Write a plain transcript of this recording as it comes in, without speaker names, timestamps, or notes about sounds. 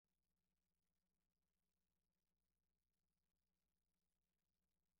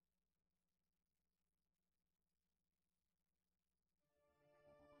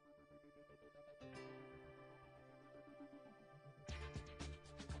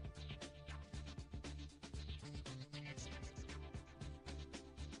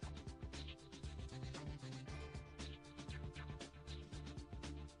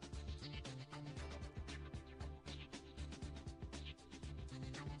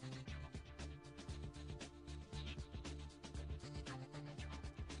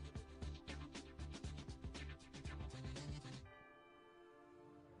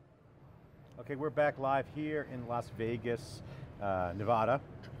Okay, we're back live here in Las Vegas, Nevada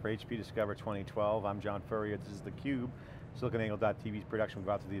for HP Discover 2012. I'm John Furrier, this is theCUBE, SiliconANGLE.tv's production. We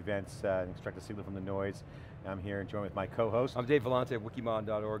go out to the events and extract the signal from the noise. I'm here and joined with my co-host. I'm Dave Vellante of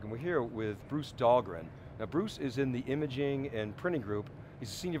Wikimon.org, and we're here with Bruce Dahlgren. Now Bruce is in the imaging and printing group. He's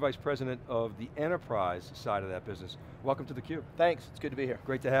the Senior Vice President of the enterprise side of that business. Welcome to theCUBE. Thanks, it's good to be here.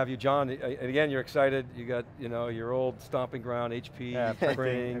 Great to have you. John, and again, you're excited. You got your old stomping ground, HP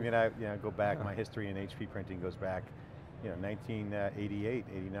printing. I mean, I go back, my history in HP printing goes back 1988,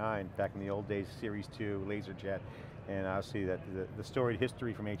 89, back in the old days, Series 2, LaserJet, and obviously that the storied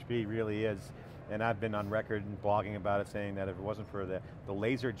history from HP really is, and I've been on record and blogging about it, saying that if it wasn't for the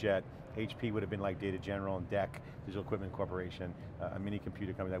LaserJet, HP would have been like Data General and DEC, Digital Equipment Corporation, a mini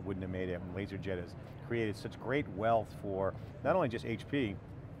computer company that wouldn't have made it. And LaserJet has created such great wealth for not only just HP,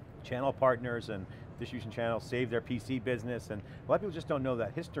 channel partners and distribution channels saved their PC business, and a lot of people just don't know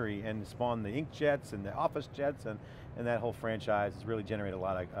that history, and spawned the inkjets and the office jets, and that whole franchise has really generated a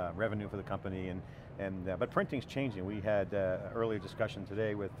lot of revenue for the company. But printing's changing. We had earlier discussion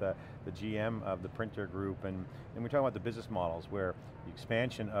today with the GM of the printer group, and we're talking about the business models where the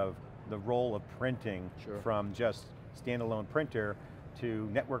expansion of the role of printing from just standalone printer to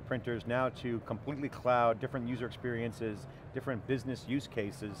network printers, now to completely cloud, different user experiences, different business use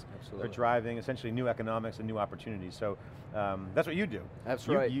cases are driving essentially new economics and new opportunities. So that's what you do. That's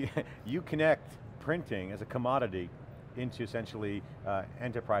right. You connect printing as a commodity into essentially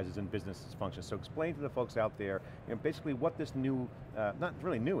enterprises and business functions. So explain to the folks out there, basically what this new, not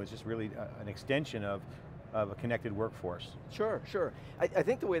really new, it's just really an extension of a connected workforce. Sure. I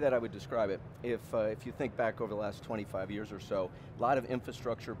think the way that I would describe it, if you think back over the last 25 years or so, a lot of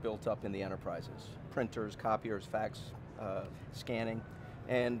infrastructure built up in the enterprises. Printers, copiers, fax, scanning,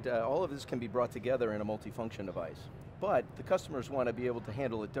 and all of this can be brought together in a multifunction device. But the customers want to be able to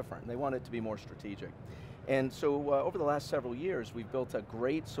handle it different. They want it to be more strategic. And so over the last several years, we've built a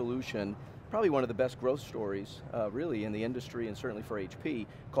great solution, probably one of the best growth stories really in the industry and certainly for HP,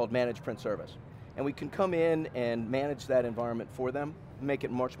 called Managed Print Service. And we can come in and manage that environment for them, make it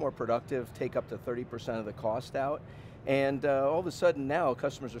much more productive, take up to 30% of the cost out, and all of a sudden now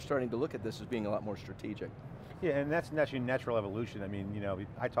customers are starting to look at this as being a lot more strategic. Yeah, and that's actually natural evolution. I mean,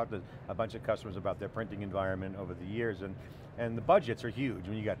 I talked to a bunch of customers about their printing environment over the years, and the budgets are huge.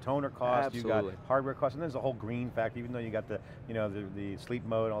 When you got toner costs, you got hardware costs, and there's a whole green factor, even though you got the sleep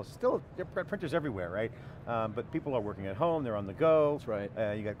mode, all still, there are printers everywhere, right? But people are working at home, they're on the go. That's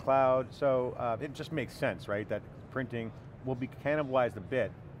right. You got cloud, so it just makes sense, right? That printing will be cannibalized a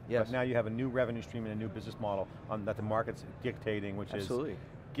bit. Yes. But now you have a new revenue stream and a new business model that the market's dictating, which is,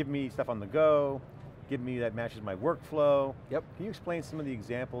 give me stuff on the go, give me that matches my workflow. Yep. Can you explain some of the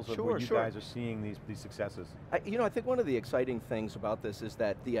examples of where you guys are seeing these successes? I think one of the exciting things about this is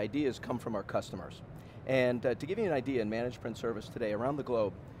that the ideas come from our customers. And to give you an idea, in Managed Print Service today, around the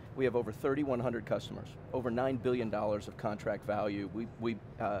globe, we have over 3,100 customers, over $9 billion of contract value. We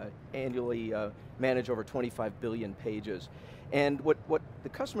annually manage over 25 billion pages. And what the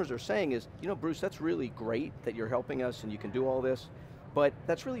customers are saying is, Bruce, that's really great that you're helping us and you can do all this, but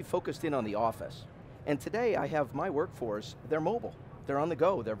that's really focused in on the office. And today I have my workforce, they're mobile, they're on the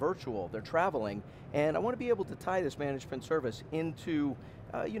go, they're virtual, they're traveling, and I want to be able to tie this Managed Print Service into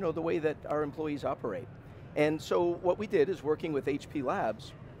the way that our employees operate. And so what we did is, working with HP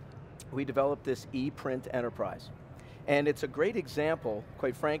Labs, we developed this ePrint Enterprise. And it's a great example,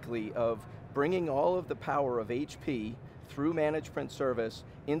 quite frankly, of bringing all of the power of HP through Managed Print Service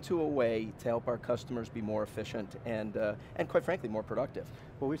into a way to help our customers be more efficient and quite frankly, more productive.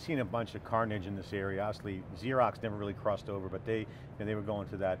 Well, we've seen a bunch of carnage in this area. Obviously, Xerox never really crossed over, but they were going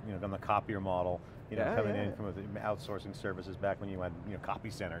to that, on the copier model, coming in from the outsourcing services back when you had, copy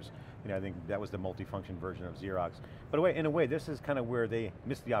centers. I think that was the multifunction version of Xerox. But in a way, this is kind of where they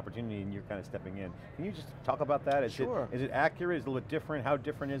missed the opportunity and you're kind of stepping in. Can you just talk about that? Sure. Is it accurate? Is it a little different? How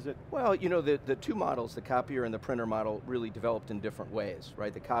different is it? Well, the two models, the copier and the printer model, really developed in different ways,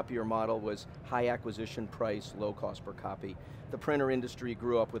 right? The copier model was high acquisition price, low cost per copy. The printer industry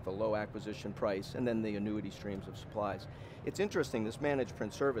grew up with a low acquisition price and then the annuity streams of supplies. It's interesting, this Managed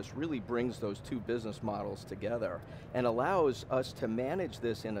Print Service really brings those two business models together and allows us to manage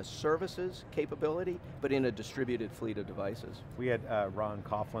this in a services capability, but in a distributed fleet of devices. We had Ron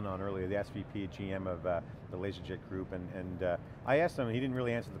Coughlin on earlier, the SVP GM of the LaserJet group, and I asked him, and he didn't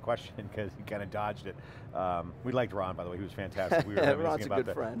really answer the question because he kind of dodged it. We liked Ron, by the way, he was fantastic. We were reminiscing about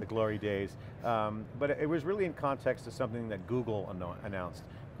the glory days. But it was really in context to something that Google announced.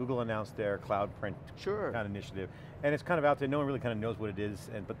 Google announced their cloud print kind of initiative, and it's kind of out there, no one really kind of knows what it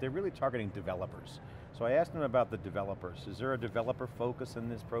is, but they're really targeting developers. So I asked him about the developers. Is there a developer focus in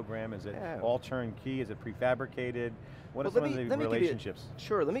this program? Is it all turnkey? Is it prefabricated? What are some of the relationships?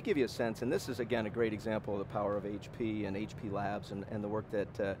 Sure, let me give you a sense, and this is again a great example of the power of HP and HP Labs and the work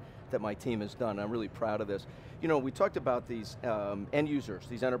that my team has done. I'm really proud of this. You know, we talked about these end users,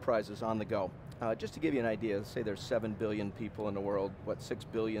 these enterprises on the go. Just to give you an idea, let's say there's 7 billion people in the world, what, 6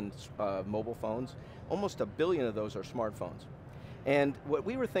 billion mobile phones? Almost 1 billion of those are smartphones. And what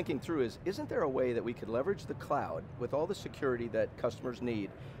we were thinking through is, isn't there a way that we could leverage the cloud with all the security that customers need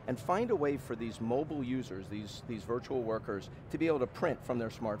and find a way for these mobile users, these virtual workers, to be able to print from their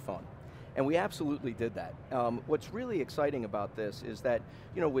smartphone? And we absolutely did that. What's really exciting about this is that,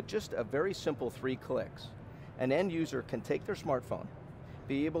 you know, with just a very simple 3 clicks, an end user can take their smartphone,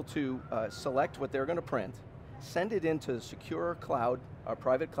 be able to select what they're going to print, send it into a secure cloud, a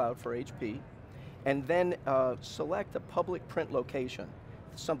private cloud for HP, and then select a public print location,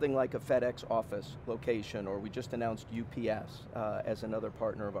 something like a FedEx office location, or we just announced UPS as another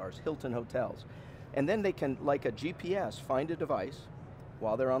partner of ours, Hilton Hotels. And then they can, like a GPS, find a device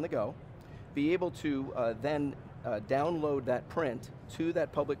while they're on the go, be able to then download that print to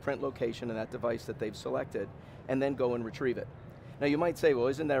that public print location and that device that they've selected, and then go and retrieve it. Now you might say, well,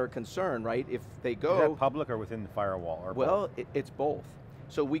 isn't there a concern, right? If they go— Is that public or within the firewall? Or well, it's both.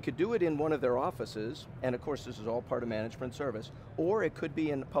 So we could do it in one of their offices, and of course this is all part of management service, or it could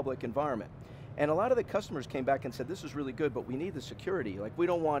be in a public environment. And a lot of the customers came back and said, this is really good, but we need the security. Like, we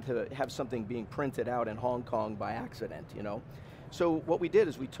don't want to have something being printed out in Hong Kong by accident, you know? So what we did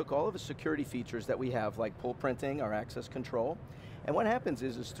is we took all of the security features that we have, like pull printing, our access control, and what happens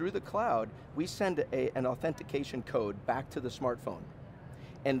is through the cloud, we send an authentication code back to the smartphone.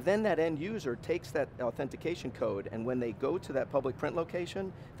 And then that end user takes that authentication code, and when they go to that public print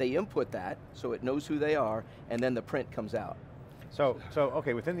location, they input that, so it knows who they are, and then the print comes out. So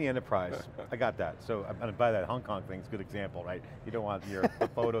okay, within the enterprise, I got that. So I'm going to buy that Hong Kong thing, it's a good example, right? You don't want your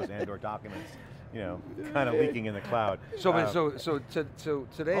photos and or documents, you know, kind of leaking in the cloud. So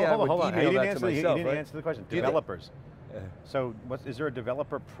today I would email that to myself, He didn't answer the question. Developers. So is there a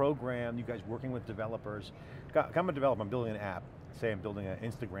developer program, you guys working with developers? I'm a developer, I'm building an app. Say I'm building an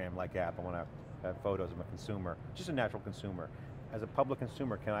Instagram-like app, I want to have photos of a consumer, just a natural consumer. As a public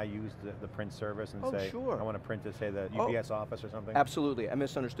consumer, can I use the print service and say, sure. I want to print to, say, the UPS office or something? Absolutely, I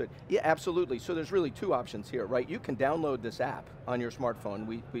misunderstood. Yeah, absolutely. So there's really 2 options here, right? You can download this app on your smartphone.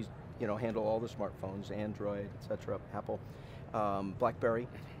 We handle all the smartphones, Android, et cetera, Apple, BlackBerry.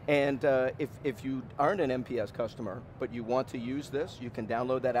 And if you aren't an MPS customer, but you want to use this, you can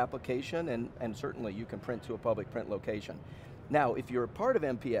download that application, and certainly you can print to a public print location. Now, if you're a part of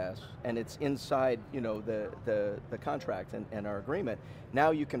MPS, and it's inside the contract and our agreement,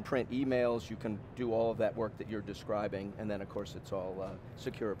 now you can print emails, you can do all of that work that you're describing, and then of course it's all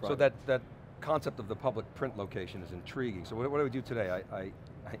secure private. So that concept of the public print location is intriguing. So what do we do today? I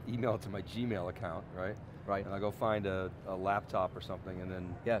email it to my Gmail account, right? Right. And I go find a laptop or something, and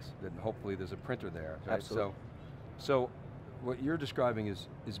then, then hopefully there's a printer there, right? Absolutely. So what you're describing is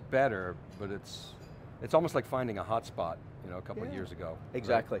better, but it's almost like finding a hotspot, a couple of years ago.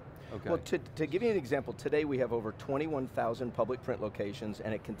 Exactly. Right? Okay. Well, to give you an example, today we have over 21,000 public print locations,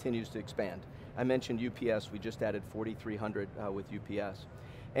 and it continues to expand. I mentioned UPS, we just added 4,300 with UPS.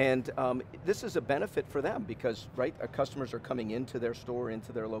 And this is a benefit for them because, right, our customers are coming into their store,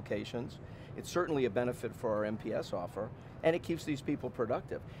 into their locations. It's certainly a benefit for our MPS offer, and it keeps these people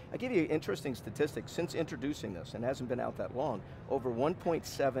productive. I'll give you an interesting statistic. Since introducing this, and it hasn't been out that long, over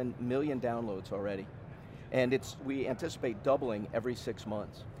 1.7 million downloads already. And we anticipate doubling every 6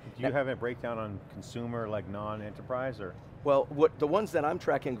 months. Do you have a breakdown on consumer, like non-enterprise, or? Well, the ones that I'm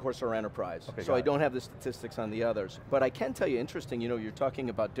tracking, of course, are enterprise. Okay, so I don't have the statistics on the others. But I can tell you, interesting, you're talking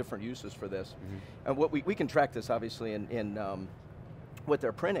about different uses for this. And what we can track this, obviously, in what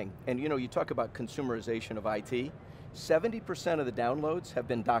they're printing. And you talk about consumerization of IT. 70% of the downloads have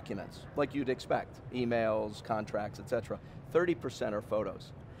been documents, like you'd expect. Emails, contracts, et cetera. 30% are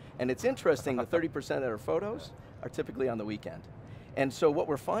photos. And it's interesting, the 30% that are photos are typically on the weekend. And so what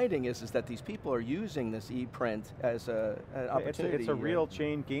we're finding is that these people are using this e-print as an opportunity. It's a real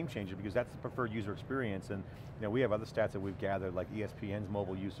game changer because that's the preferred user experience. And we have other stats that we've gathered, like ESPN's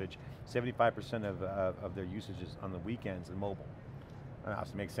mobile usage. 75% of their usage is on the weekends and mobile. It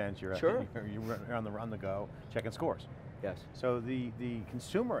obviously makes sense. You're on the go, checking scores. Yes. So the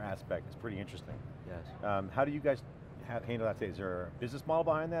consumer aspect is pretty interesting. Yes. How do you guys handle that today? Is there a business model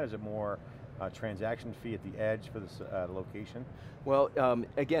behind that? Is it more transaction fee at the edge for this location? Well,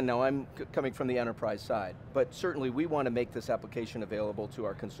 again, now I'm coming from the enterprise side, but certainly we want to make this application available to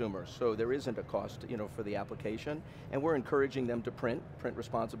our consumers, so there isn't a cost, for the application, and we're encouraging them to print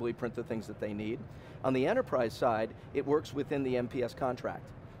responsibly, print the things that they need. On the enterprise side, it works within the MPS contract.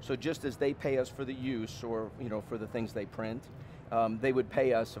 So just as they pay us for the use or for the things they print, they would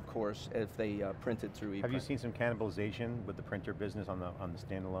pay us, of course, if they printed through ePrint. Have you seen some cannibalization with the printer business on the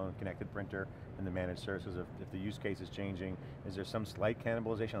standalone connected printer and the managed services? If the use case is changing, is there some slight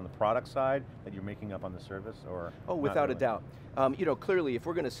cannibalization on the product side that you're making up on the service, or? Oh, without a doubt. Clearly, if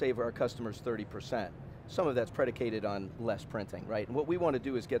we're going to save our customers 30%, some of that's predicated on less printing, right? And what we want to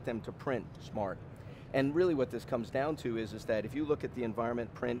do is get them to print smart. And really what this comes down to is that if you look at the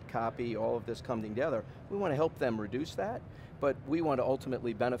environment, print, copy, all of this coming together, we want to help them reduce that, but we want to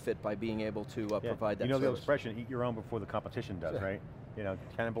ultimately benefit by being able to provide that service. The expression, eat your own before the competition does, right?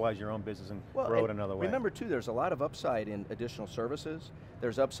 Cannibalize your own business and grow it another way. Remember too, there's a lot of upside in additional services.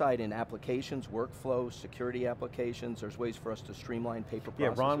 There's upside in applications, workflows, security applications. There's ways for us to streamline paper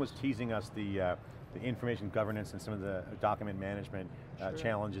processes. Yeah, Ron was teasing us the information governance and some of the document management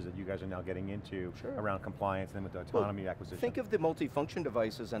challenges that you guys are now getting into around compliance and with the autonomy acquisition. Think of the multifunction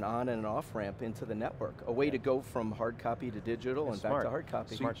device as an on and an off ramp into the network, a way to go from hard copy to digital and back to hard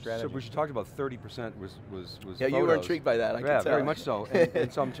copy. Smart strategy. So we talked about 30% was yeah, photos. You were intrigued by that, I can tell. Very much so.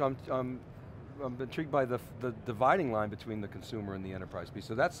 And so I'm intrigued by the dividing line between the consumer and the enterprise piece.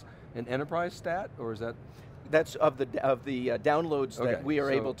 So that's an enterprise stat, or is that? That's of the downloads that we are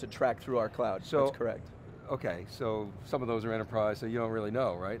able to track through our cloud. That's correct. Okay, so some of those are enterprise, so you don't really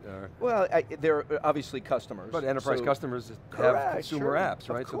know, right? Well, they're obviously customers. But enterprise customers have consumer apps,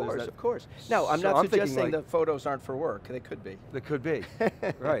 right? Of course. Now, I'm not suggesting that photos aren't for work. They could be. They could be,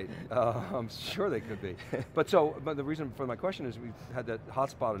 right. I'm sure they could be. But the reason for my question is we've had that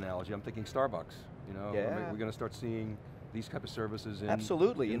hotspot analogy. I'm thinking Starbucks, we're going to start seeing these type of services in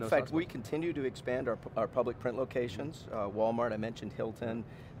Absolutely. In fact, we continue to expand our public print locations. Walmart, I mentioned Hilton.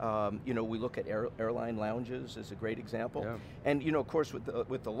 We look at airline lounges as a great example. Yeah. And of course,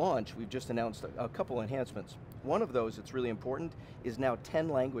 with the launch, we've just announced a couple enhancements. One of those that's really important is now 10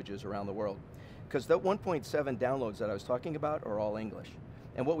 languages around the world. Because the 1.7 downloads that I was talking about are all English.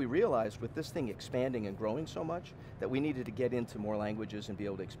 And what we realized with this thing expanding and growing so much, that we needed to get into more languages and be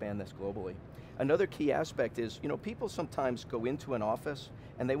able to expand this globally. Another key aspect is, people sometimes go into an office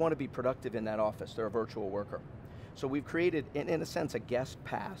and they want to be productive in that office. They're a virtual worker. So we've created, in a sense, a guest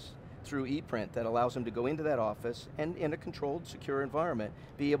pass through ePrint that allows them to go into that office and in a controlled, secure environment,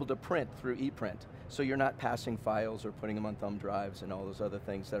 be able to print through ePrint. So you're not passing files or putting them on thumb drives and all those other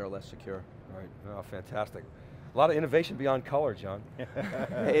things that are less secure. Right, oh, fantastic. A lot of innovation beyond color, John.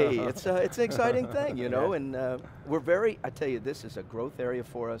 Hey, it's an exciting thing, and we're I tell you, this is a growth area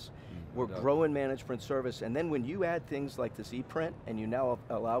for us. We're growing managed print service, and then when you add things like this ePrint, and you now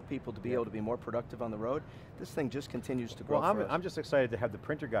allow people to be able to be more productive on the road, this thing just continues to grow for us. I'm just excited to have the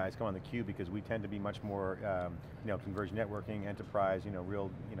printer guys come on theCUBE because we tend to be much more, converged networking, enterprise, real,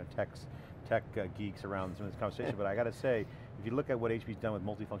 tech geeks around some of this conversation, but I got to say, if you look at what HP's done with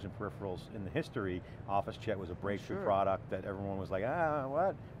multifunction peripherals in the history, OfficeJet was a breakthrough product that everyone was like,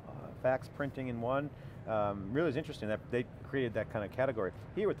 what? Fax printing in one? Really is interesting that they created that kind of category.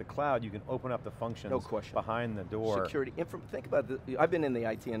 Here with the cloud, you can open up the functions behind the door. Security, think about this, I've been in the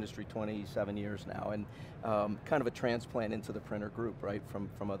IT industry 27 years now, and kind of a transplant into the printer group, right,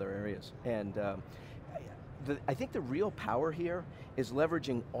 from other areas. And I think the real power here is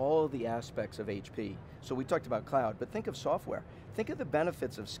leveraging all the aspects of HP. So we talked about cloud, but think of software. Think of the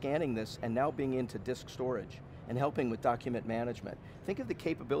benefits of scanning this and now being into disk storage and helping with document management. Think of the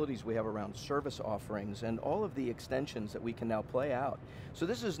capabilities we have around service offerings and all of the extensions that we can now play out. So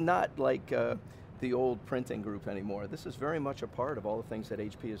this is not like the old printing group anymore. This is very much a part of all the things that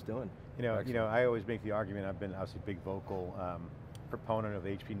HP is doing. I always make the argument, I've been obviously a big vocal proponent of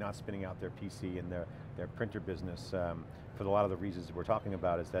HP not spinning out their PC and their printer business for a lot of the reasons that we're talking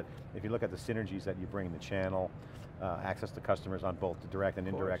about, is that if you look at the synergies that you bring, the channel, access to customers on both the direct and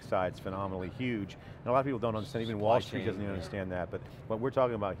indirect sides, phenomenally huge. And a lot of people don't understand, even Wall Street doesn't even understand that, but what we're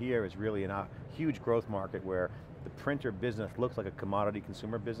talking about here is really a huge growth market where the printer business looks like a commodity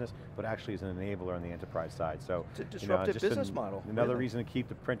consumer business, but actually is an enabler on the enterprise side. So, it's a disruptive business model. Another reason to keep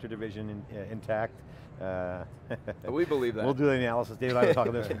the printer division intact. We believe that. We'll do the analysis. David and I were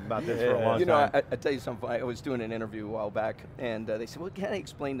talking about this for a long time. I tell you something, I was doing an interview a while back, and they said, well, can I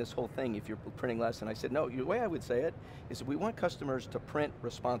explain this whole thing if you're printing less? And I said, no, the way I would say it is we want customers to print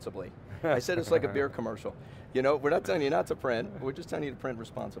responsibly. I said it's like a beer commercial. We're not telling you not to print, we're just telling you to print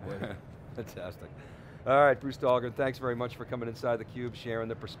responsibly. Fantastic. All right, Bruce Dahlgren, thanks very much for coming inside theCUBE, sharing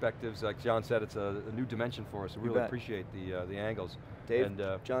the perspectives. Like John said, it's a new dimension for us. We really appreciate the angles. Dave,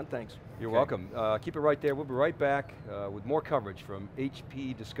 John, thanks. You're welcome. Keep it right there. We'll be right back with more coverage from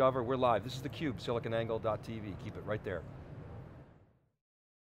HP Discover. We're live. This is theCUBE, siliconangle.tv. Keep it right there.